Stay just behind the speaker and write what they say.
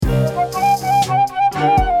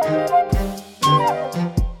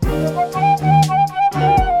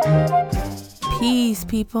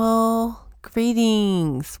people.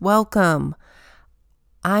 Greetings. Welcome.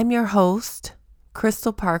 I'm your host,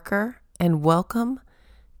 Crystal Parker, and welcome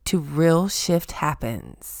to Real Shift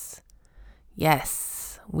Happens.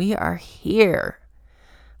 Yes, we are here.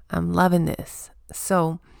 I'm loving this.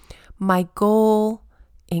 So, my goal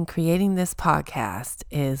in creating this podcast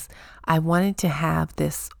is I wanted to have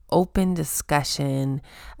this open discussion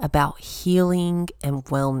about healing and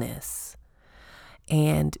wellness.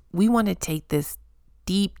 And we want to take this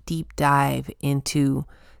deep dive into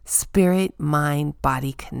spirit, mind,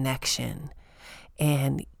 body connection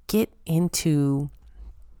and get into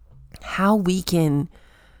how we can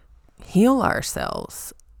heal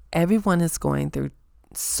ourselves. Everyone is going through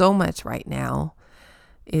so much right now.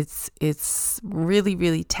 It's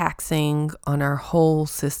really taxing on our whole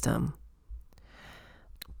system.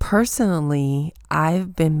 Personally,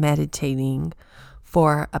 I've been meditating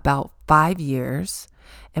for about 5 years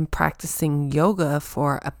and practicing yoga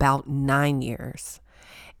for about 9 years.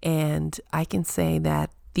 And I can say that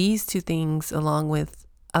these two things, along with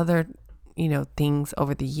other, things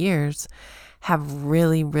over the years, have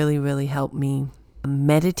really helped me.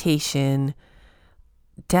 Meditation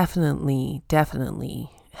definitely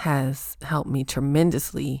has helped me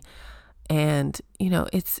tremendously. And,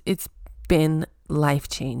 it's been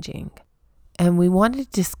life-changing. And we want to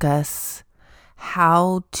discuss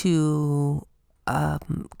how to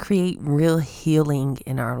create real healing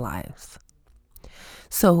in our lives.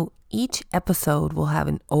 So each episode will have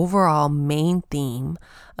an overall main theme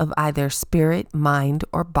of either spirit, mind,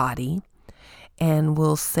 or body. And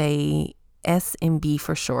we'll say SMB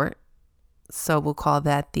for short. So we'll call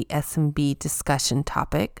that the SMB discussion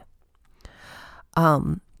topic.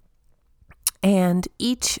 And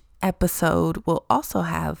each episode will also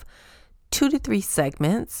have 2 to 3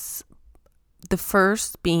 segments. The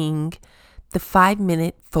first being the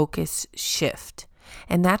 5-minute focus shift.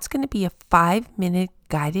 And that's going to be a 5-minute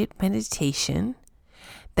guided meditation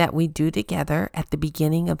that we do together at the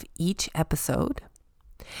beginning of each episode.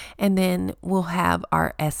 And then we'll have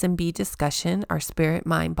our SMB discussion, our spirit,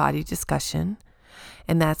 mind, body discussion.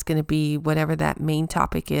 And that's going to be whatever that main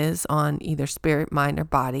topic is on either spirit, mind, or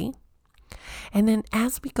body. And then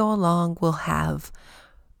as we go along, we'll have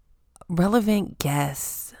relevant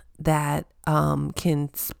guests that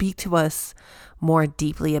can speak to us more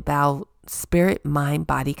deeply about spirit, mind,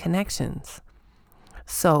 body connections.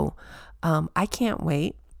 So I can't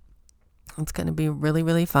wait. It's going to be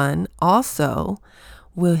really fun. Also,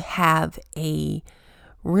 we'll have a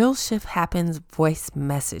Real Shift Happens voice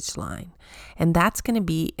message line. And that's going to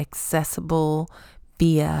be accessible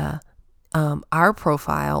via our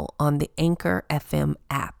profile on the Anchor FM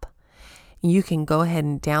app. You can go ahead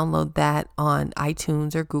and download that on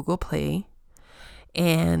iTunes or Google Play.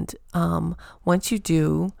 And once you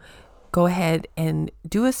do, go ahead and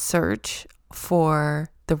do a search for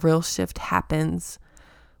the Real Shift Happens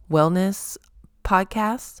Wellness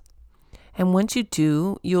podcast. And once you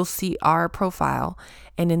do, you'll see our profile.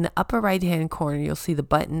 And in the upper right-hand corner, you'll see the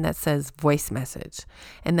button that says voice message.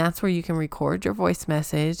 And that's where you can record your voice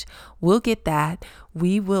message. We'll get that.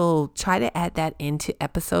 We will try to add that into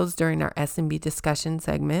episodes during our SMB discussion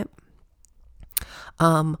segment.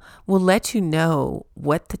 We'll let you know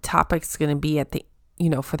what the topic's going to be at the,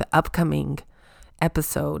 for the upcoming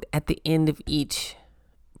episode at the end of each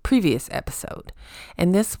previous episode.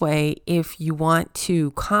 And this way, if you want to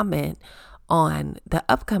comment on the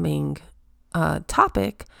upcoming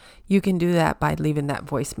topic, you can do that by leaving that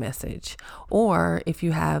voice message. Or if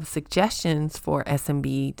you have suggestions for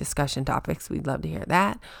SMB discussion topics, we'd love to hear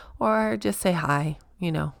that. Or just say hi,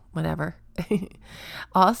 whatever.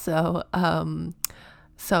 Also,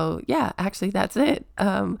 so yeah, actually that's it.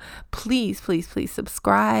 Please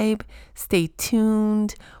subscribe, stay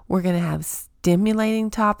tuned. We're going to have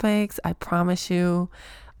stimulating topics. I promise you,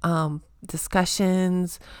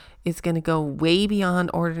 discussions is going to go way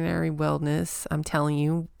beyond ordinary wellness. I'm telling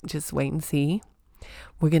you, just wait and see.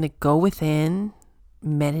 We're going to go within,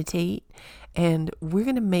 meditate, and we're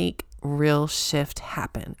going to make real shift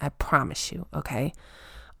happen. I promise you. Okay.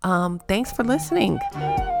 Thanks for listening.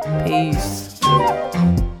 Peace.